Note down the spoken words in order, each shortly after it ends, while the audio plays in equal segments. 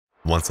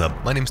What's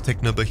up, my name's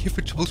Technobo here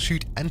for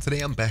Troubleshoot, and today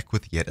I'm back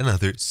with yet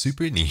another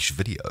super niche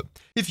video.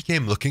 If you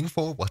came looking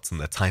for what's in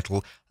the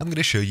title, I'm going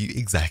to show you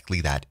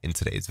exactly that in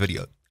today's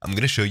video. I'm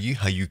going to show you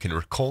how you can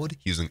record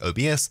using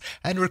OBS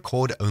and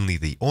record only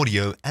the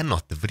audio and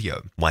not the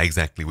video. Why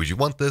exactly would you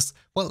want this?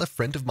 Well, a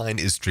friend of mine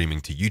is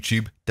streaming to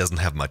YouTube, doesn't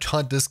have much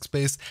hard disk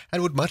space,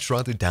 and would much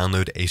rather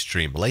download a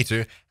stream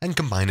later and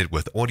combine it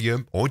with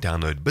audio, or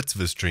download bits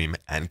of a stream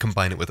and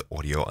combine it with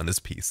audio on his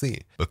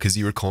PC. Because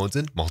he records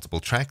in multiple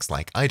tracks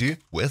like I do,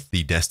 with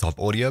the desktop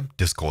audio,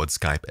 Discord,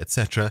 Skype,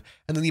 etc.,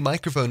 and then the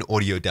microphone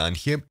audio down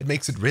here, it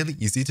makes it really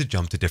easy to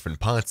jump to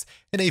different parts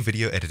in a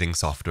video editing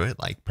software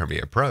like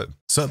Premiere Pro.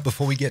 So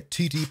before we get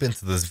too deep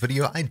into this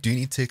video, I do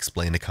need to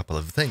explain a couple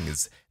of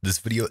things. This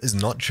video is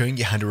not showing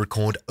you how to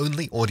record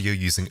only audio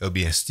using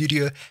OBS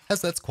Studio,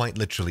 as that's quite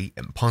literally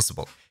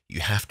impossible.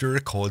 You have to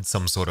record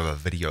some sort of a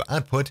video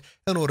output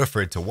in order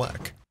for it to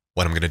work.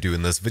 What I'm going to do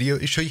in this video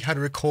is show you how to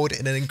record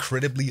in an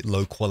incredibly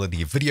low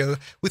quality video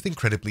with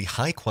incredibly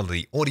high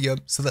quality audio,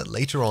 so that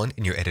later on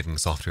in your editing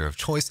software of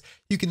choice,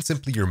 you can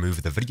simply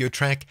remove the video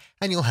track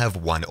and you'll have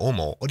one or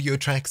more audio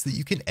tracks that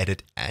you can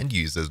edit and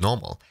use as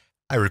normal.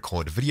 I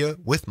record video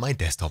with my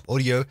desktop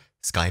audio,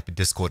 Skype,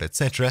 Discord,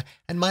 etc.,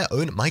 and my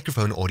own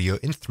microphone audio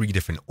in 3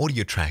 different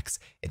audio tracks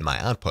in my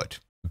output.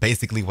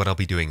 Basically, what I'll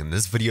be doing in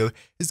this video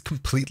is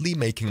completely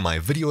making my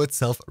video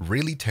itself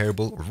really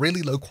terrible,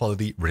 really low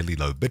quality, really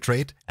low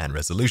bitrate and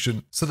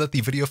resolution, so that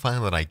the video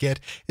file that I get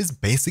is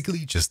basically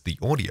just the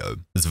audio.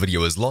 This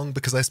video is long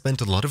because I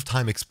spent a lot of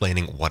time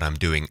explaining what I'm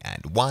doing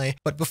and why,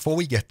 but before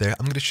we get there,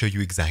 I'm going to show you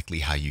exactly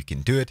how you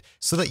can do it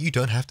so that you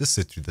don't have to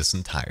sit through this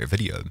entire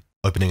video.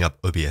 Opening up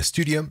OBS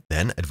Studio,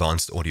 then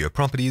Advanced Audio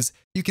Properties,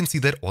 you can see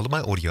that all of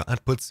my audio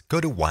outputs go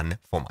to 1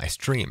 for my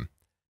stream.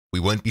 We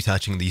won't be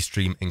touching the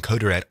stream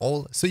encoder at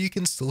all, so you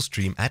can still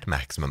stream at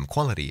maximum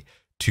quality.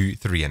 2,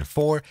 3, and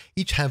 4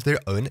 each have their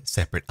own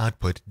separate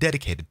output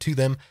dedicated to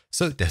them,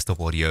 so Desktop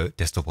Audio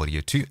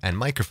 2, and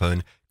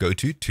Microphone go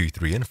to 2,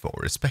 3, and 4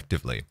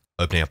 respectively.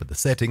 Opening up at the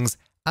settings,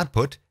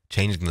 Output,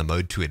 changing the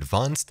mode to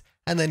Advanced,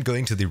 and then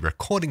going to the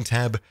Recording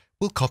tab,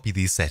 we'll copy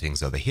these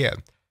settings over here.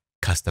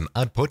 Custom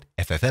Output,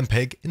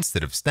 FFMPEG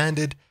instead of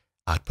Standard,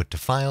 Output to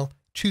File,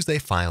 choose a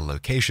file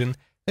location,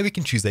 then we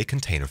can choose a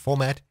container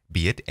format,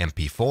 be it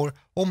MP4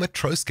 or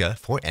Matroska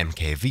for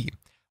MKV.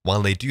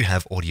 While they do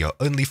have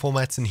audio-only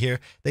formats in here,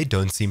 they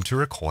don't seem to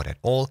record at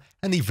all,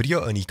 and the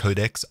video-only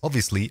codecs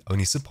obviously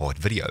only support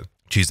video.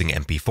 Choosing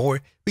MP4,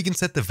 we can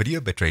set the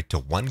video bitrate to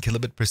 1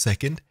 kilobit per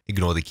second,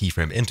 ignore the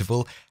keyframe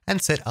interval, and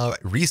set our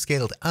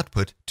rescaled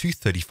output to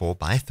 34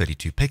 by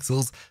 32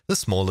 pixels, the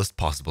smallest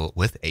possible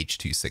with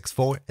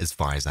H.264 as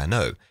far as I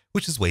know,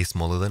 which is way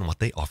smaller than what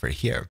they offer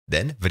here.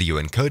 Then video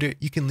encoder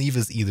you can leave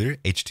as either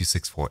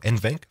H.264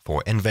 NVENC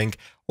for NVENC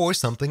or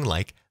something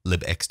like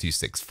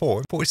libx264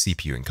 for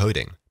CPU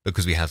encoding.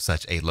 Because we have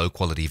such a low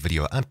quality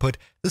video output,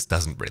 this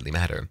doesn't really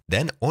matter.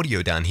 Then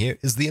audio down here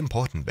is the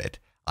important bit.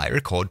 I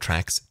record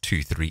tracks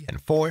 2, 3, and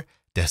 4,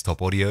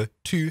 desktop audio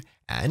 2,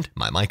 and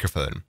my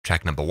microphone.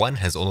 Track number 1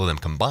 has all of them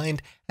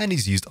combined and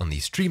is used on the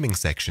streaming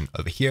section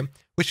over here,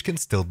 which can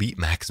still be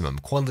maximum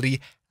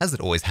quality as it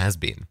always has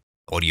been.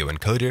 Audio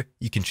encoder,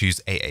 you can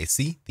choose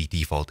AAC, the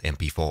default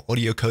MP4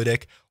 audio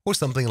codec, or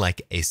something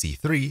like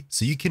AC3,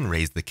 so you can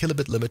raise the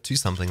kilobit limit to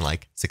something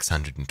like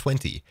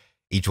 620.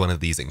 Each one of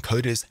these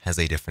encoders has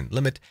a different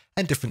limit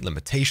and different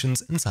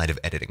limitations inside of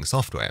editing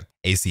software.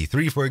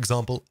 AC3, for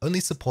example, only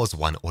supports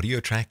 1 audio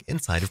track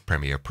inside of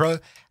Premiere Pro,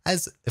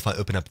 as if I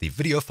open up the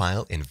video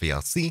file in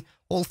VLC,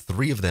 all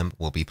 3 of them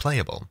will be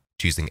playable.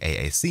 Choosing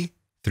AAC,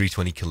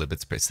 320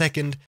 kilobits per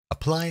second,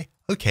 apply,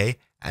 OK,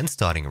 and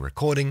starting a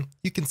recording,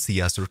 you can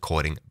see us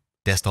recording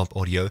desktop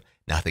audio,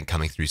 nothing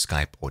coming through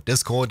Skype or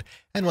Discord,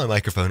 and my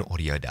microphone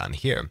audio down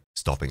here.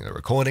 Stopping the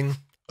recording,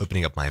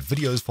 opening up my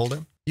videos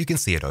folder, you can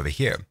see it over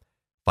here.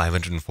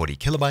 540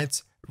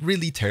 kilobytes,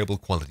 really terrible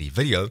quality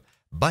video,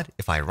 but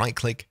if I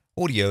right-click,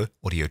 audio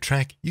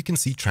track, you can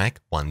see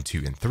track 1,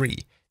 2, and 3.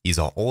 These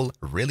are all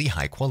really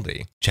high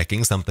quality.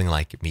 Checking something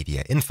like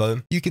media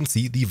info, you can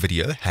see the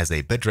video has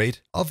a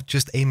bitrate of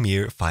just a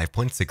mere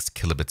 5.6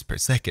 kilobits per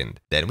second.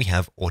 Then we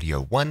have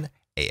audio 1,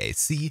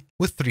 AAC,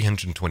 with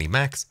 320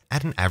 max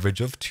at an average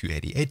of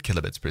 288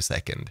 kilobits per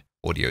second.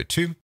 Audio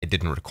 2, it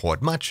didn't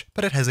record much,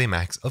 but it has a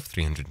max of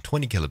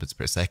 320 kilobits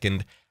per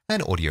second,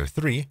 and audio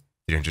 3,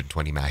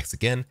 320 max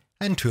again,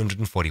 and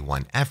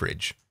 241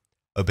 average.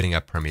 Opening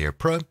up Premiere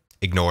Pro,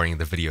 ignoring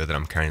the video that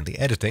I'm currently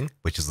editing,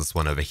 which is this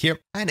one over here,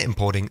 and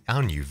importing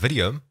our new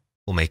video,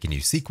 we'll make a new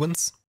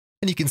sequence,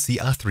 and you can see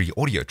our 3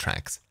 audio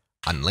tracks.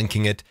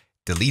 Unlinking it,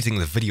 deleting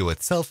the video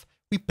itself,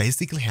 we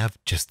basically have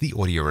just the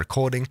audio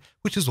recording,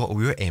 which is what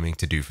we were aiming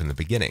to do from the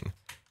beginning.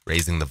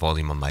 Raising the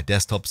volume on my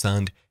desktop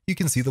sound, you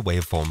can see the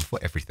waveform for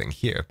everything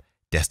here.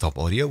 Desktop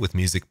audio with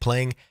music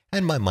playing,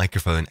 and my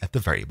microphone at the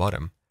very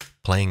bottom.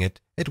 Playing it,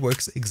 it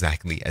works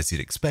exactly as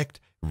you'd expect,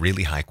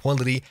 really high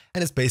quality,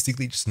 and it's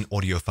basically just an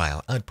audio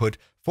file output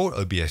for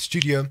OBS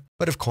Studio,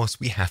 but of course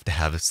we have to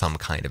have some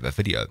kind of a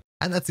video.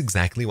 And that's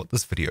exactly what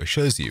this video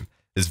shows you.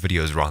 This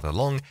video is rather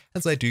long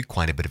as I do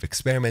quite a bit of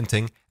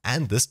experimenting,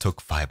 and this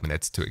took 5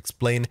 minutes to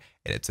explain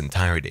in its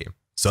entirety.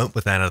 So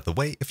with that out of the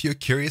way, if you're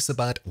curious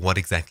about what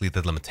exactly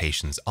the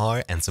limitations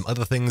are and some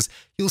other things,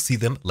 you'll see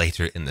them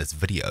later in this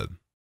video.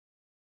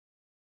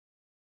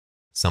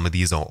 Some of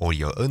these are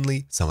audio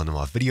only, some of them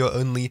are video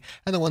only,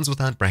 and the ones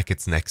without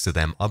brackets next to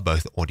them are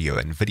both audio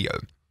and video.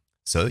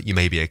 So you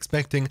may be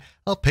expecting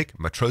I'll pick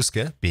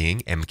Matroska,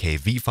 being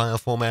MKV file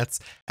formats,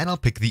 and I'll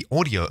pick the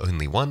audio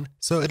only one,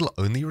 so it'll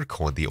only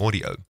record the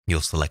audio.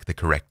 You'll select the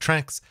correct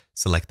tracks,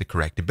 select the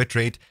correct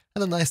bitrate,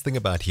 and the nice thing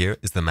about here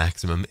is the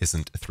maximum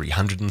isn't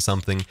 300 and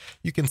something.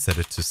 You can set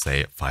it to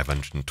say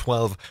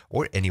 512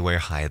 or anywhere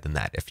higher than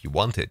that if you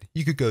wanted.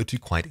 You could go to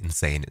quite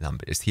insane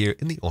numbers here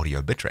in the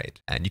audio bitrate,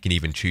 and you can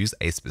even choose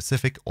a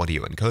specific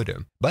audio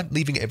encoder. But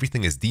leaving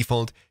everything as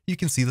default, you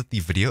can see that the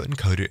video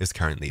encoder is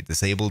currently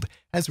disabled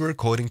as we're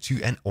recording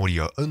to an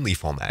audio only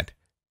format.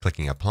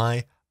 Clicking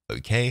apply,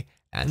 OK,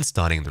 and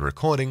starting the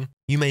recording,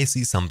 you may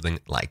see something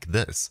like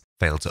this.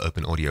 Failed to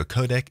open audio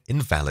codec,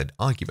 invalid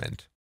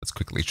argument. Let's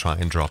quickly try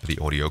and drop the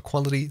audio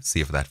quality,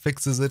 see if that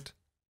fixes it.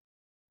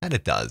 And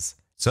it does.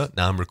 So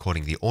now I'm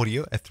recording the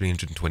audio at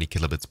 320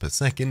 kilobits per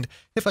second.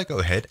 If I go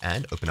ahead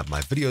and open up my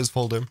videos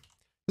folder,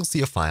 you'll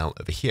see a file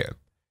over here.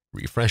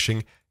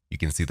 Refreshing, you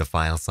can see the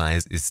file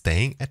size is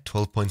staying at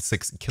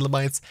 12.6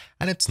 kilobytes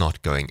and it's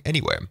not going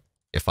anywhere.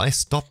 If I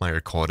stop my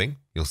recording,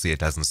 you'll see it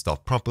doesn't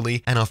stop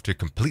properly, and after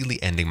completely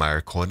ending my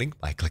recording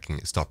by clicking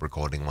stop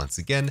recording once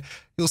again,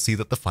 you'll see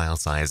that the file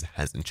size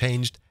hasn't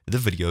changed. The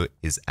video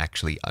is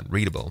actually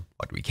unreadable.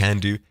 What we can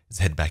do is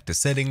head back to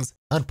settings,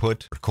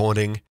 output,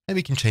 recording, and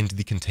we can change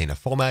the container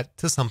format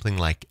to something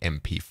like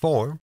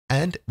MP4,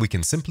 and we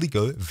can simply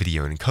go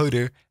video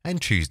encoder and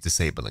choose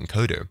disable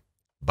encoder.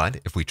 But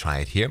if we try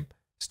it here,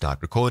 start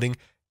recording,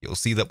 you'll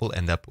see that we'll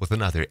end up with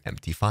another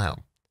empty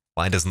file.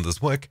 Why doesn't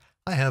this work?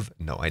 I have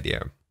no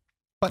idea.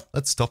 But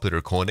let's stop the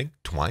recording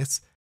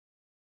twice.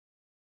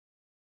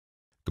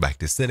 Go back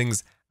to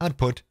settings,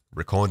 output,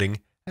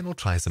 recording, and we'll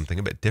try something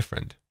a bit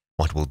different.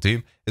 What we'll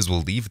do is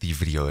we'll leave the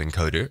video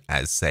encoder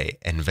as, say,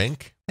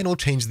 NVENC, and we'll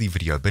change the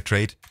video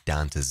bitrate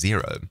down to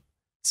 0.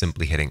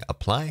 Simply hitting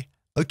apply,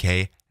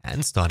 OK,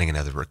 and starting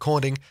another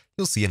recording,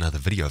 you'll see another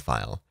video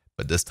file.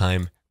 But this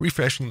time,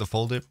 refreshing the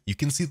folder, you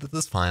can see that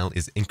this file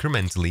is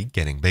incrementally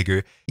getting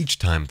bigger each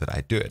time that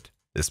I do it.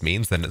 This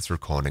means that it's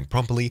recording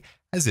properly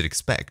as you'd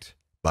expect,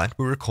 but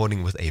we're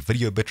recording with a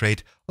video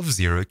bitrate of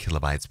 0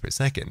 kilobytes per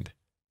second.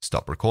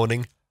 Stop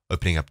recording,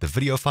 opening up the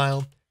video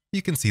file,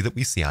 you can see that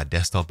we see our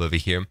desktop over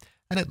here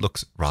and it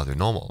looks rather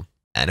normal.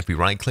 And if we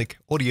right click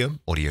audio,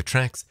 audio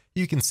tracks,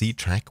 you can see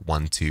track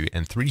 1, 2,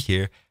 and 3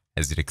 here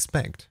as you'd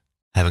expect.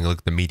 Having a look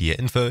at the media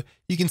info,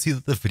 you can see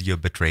that the video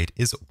bitrate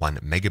is 1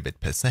 megabit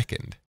per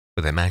second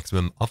with a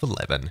maximum of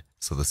 11,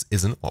 so this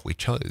isn't what we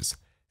chose.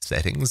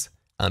 Settings,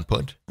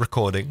 output,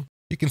 recording.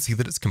 You can see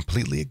that it's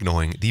completely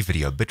ignoring the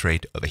video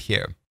bitrate over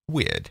here.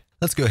 Weird.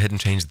 Let's go ahead and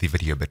change the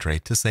video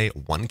bitrate to say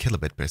 1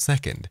 kilobit per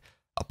second.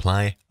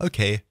 Apply,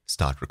 OK,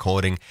 start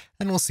recording,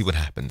 and we'll see what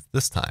happens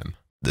this time.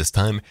 This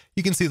time,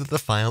 you can see that the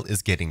file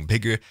is getting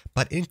bigger,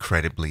 but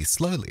incredibly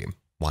slowly.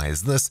 Why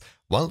is this?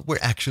 Well, we're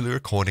actually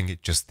recording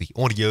just the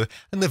audio,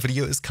 and the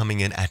video is coming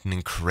in at an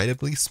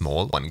incredibly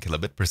small 1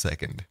 kilobit per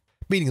second,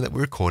 meaning that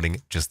we're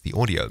recording just the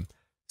audio.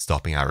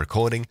 Stopping our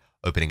recording,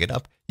 opening it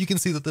up, you can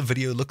see that the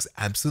video looks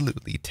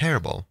absolutely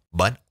terrible,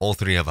 but all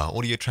 3 of our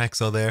audio tracks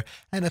are there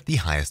and at the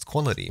highest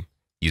quality.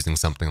 Using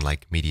something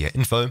like media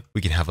info,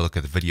 we can have a look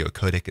at the video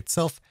codec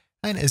itself,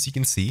 and as you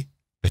can see,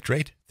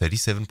 bitrate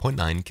 37.9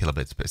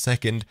 kilobits per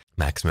second,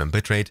 maximum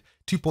bitrate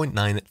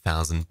 2.9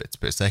 thousand bits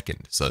per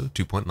second, so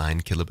 2.9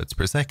 kilobits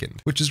per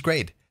second, which is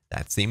great.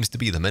 That seems to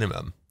be the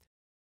minimum.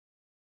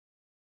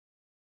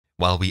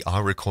 While we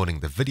are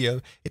recording the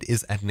video, it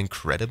is at an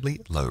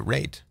incredibly low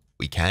rate.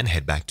 We can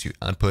head back to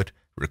output,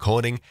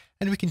 recording,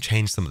 and we can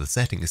change some of the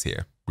settings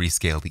here.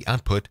 Rescale the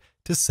output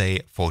to say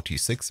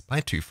 426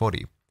 by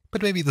 240.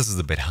 But maybe this is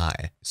a bit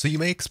high, so you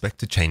may expect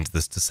to change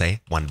this to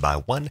say 1 by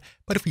 1,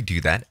 but if we do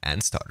that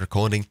and start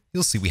recording,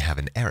 you'll see we have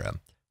an error.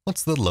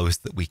 What's the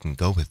lowest that we can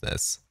go with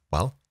this?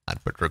 Well,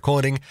 output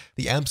recording,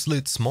 the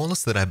absolute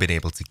smallest that I've been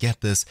able to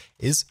get this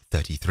is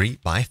 33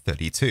 by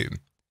 32.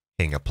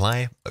 Hitting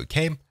apply,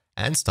 OK,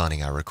 and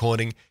starting our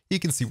recording, you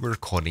can see we're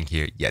recording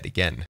here yet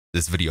again.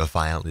 This video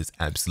file is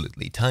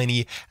absolutely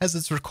tiny as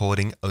it's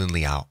recording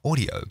only our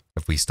audio.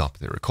 If we stop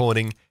the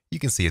recording, you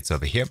can see it's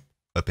over here.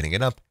 Opening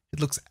it up, it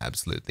looks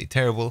absolutely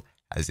terrible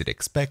as you'd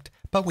expect,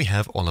 but we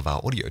have all of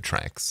our audio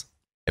tracks.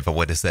 If I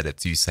were to set it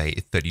to say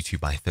 32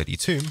 by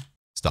 32,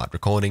 start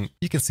recording,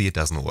 you can see it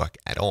doesn't work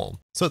at all.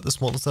 So the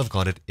smallest I've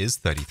got it is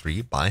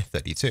 33 by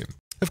 32.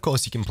 Of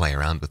course, you can play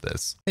around with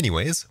this.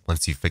 Anyways,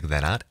 once you've figured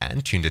that out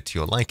and tuned it to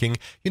your liking,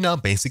 you're now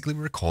basically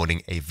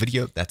recording a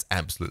video that's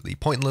absolutely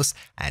pointless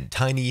and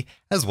tiny,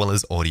 as well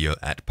as audio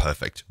at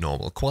perfect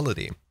normal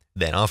quality.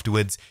 Then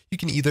afterwards, you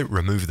can either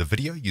remove the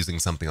video using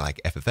something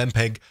like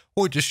FFMPEG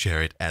or just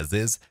share it as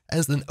is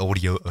as an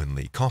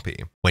audio-only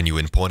copy. When you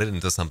import it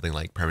into something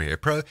like Premiere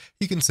Pro,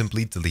 you can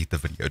simply delete the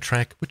video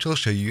track, which I'll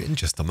show you in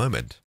just a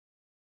moment.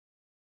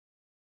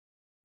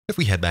 If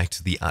we head back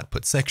to the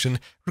output section,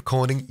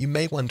 recording, you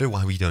may wonder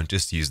why we don't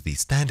just use the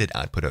standard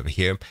output over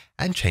here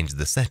and change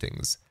the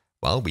settings.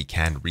 Well, we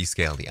can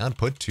rescale the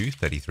output to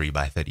 33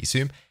 by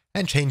 32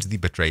 and change the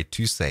bitrate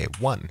to say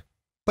 1.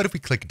 But if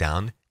we click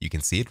down, you can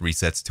see it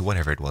resets to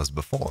whatever it was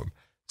before.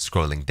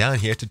 Scrolling down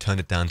here to turn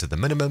it down to the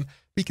minimum,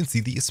 we can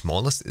see the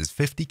smallest is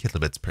 50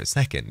 kilobits per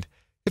second.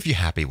 If you're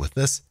happy with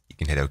this, you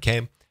can hit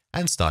OK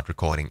and start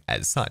recording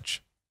as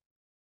such.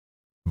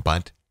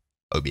 But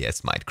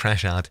OBS might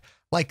crash out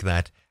like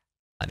that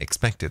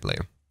unexpectedly.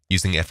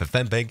 Using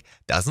FFMPEG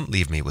doesn't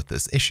leave me with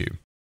this issue.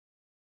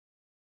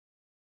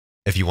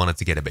 If you wanted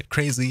to get a bit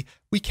crazy,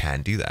 we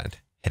can do that.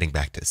 Heading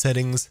back to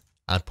settings,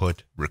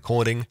 output,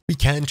 recording, we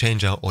can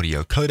change our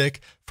audio codec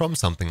from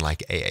something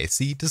like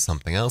AAC to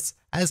something else,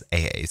 as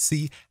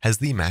AAC has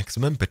the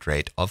maximum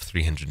bitrate of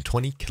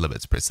 320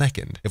 kilobits per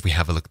second. If we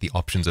have a look at the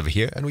options over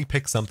here and we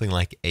pick something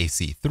like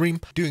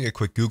AC3, doing a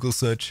quick Google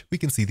search, we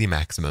can see the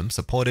maximum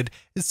supported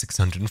is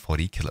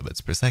 640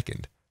 kilobits per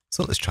second.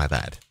 So let's try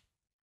that.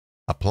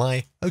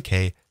 Apply,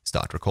 OK,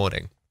 start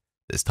recording.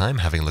 This time,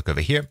 having a look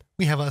over here,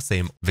 we have our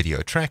same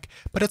video track,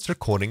 but it's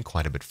recording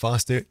quite a bit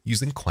faster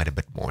using quite a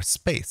bit more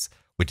space,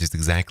 which is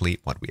exactly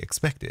what we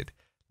expected.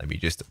 Let me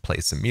just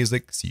play some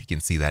music so you can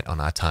see that on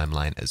our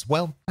timeline as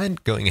well.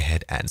 And going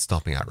ahead and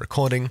stopping our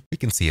recording, we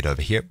can see it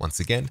over here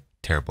once again,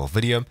 terrible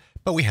video,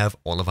 but we have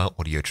all of our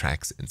audio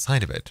tracks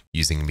inside of it.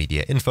 Using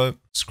media info,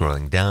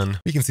 scrolling down,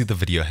 we can see the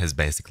video has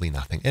basically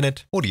nothing in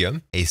it.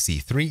 Audio,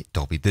 AC3,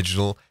 Dolby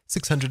Digital,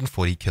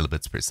 640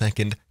 kilobits per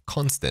second,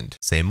 constant.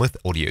 Same with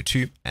Audio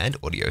 2 and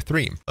Audio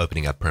 3.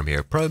 Opening up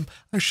Premiere Pro,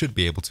 I should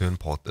be able to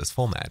import this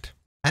format.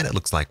 And it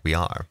looks like we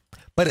are.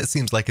 But it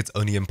seems like it's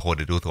only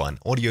imported with one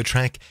audio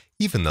track,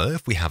 even though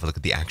if we have a look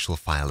at the actual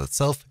file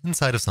itself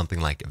inside of something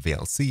like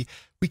VLC,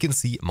 we can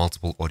see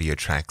multiple audio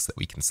tracks that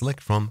we can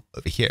select from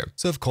over here.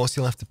 So of course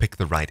you'll have to pick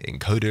the right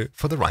encoder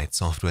for the right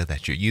software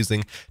that you're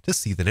using to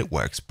see that it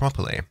works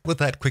properly. With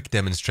that quick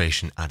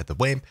demonstration out of the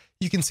way,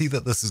 you can see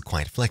that this is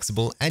quite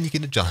flexible and you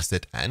can adjust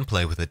it and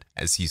play with it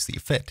as you see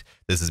fit.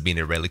 This has been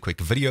a really quick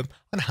video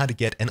on how to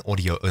get an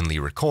audio-only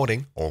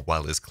recording, or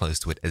well as close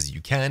to it as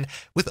you can,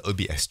 with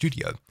OBS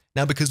Studio.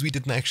 Now, because we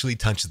didn't actually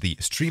touch the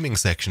streaming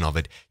section of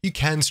it, you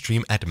can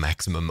stream at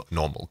maximum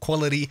normal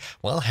quality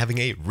while having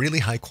a really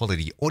high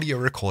quality audio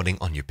recording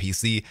on your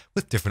PC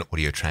with different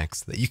audio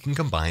tracks that you can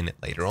combine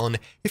later on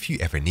if you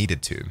ever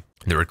needed to.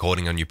 The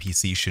recording on your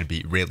PC should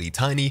be really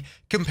tiny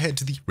compared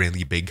to the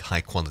really big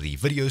high quality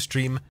video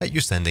stream that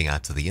you're sending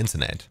out to the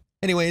internet.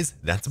 Anyways,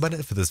 that's about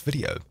it for this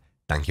video.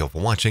 Thank you all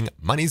for watching.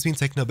 My name's been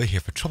Technobo here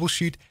for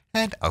Troubleshoot,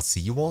 and I'll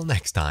see you all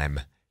next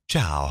time.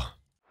 Ciao.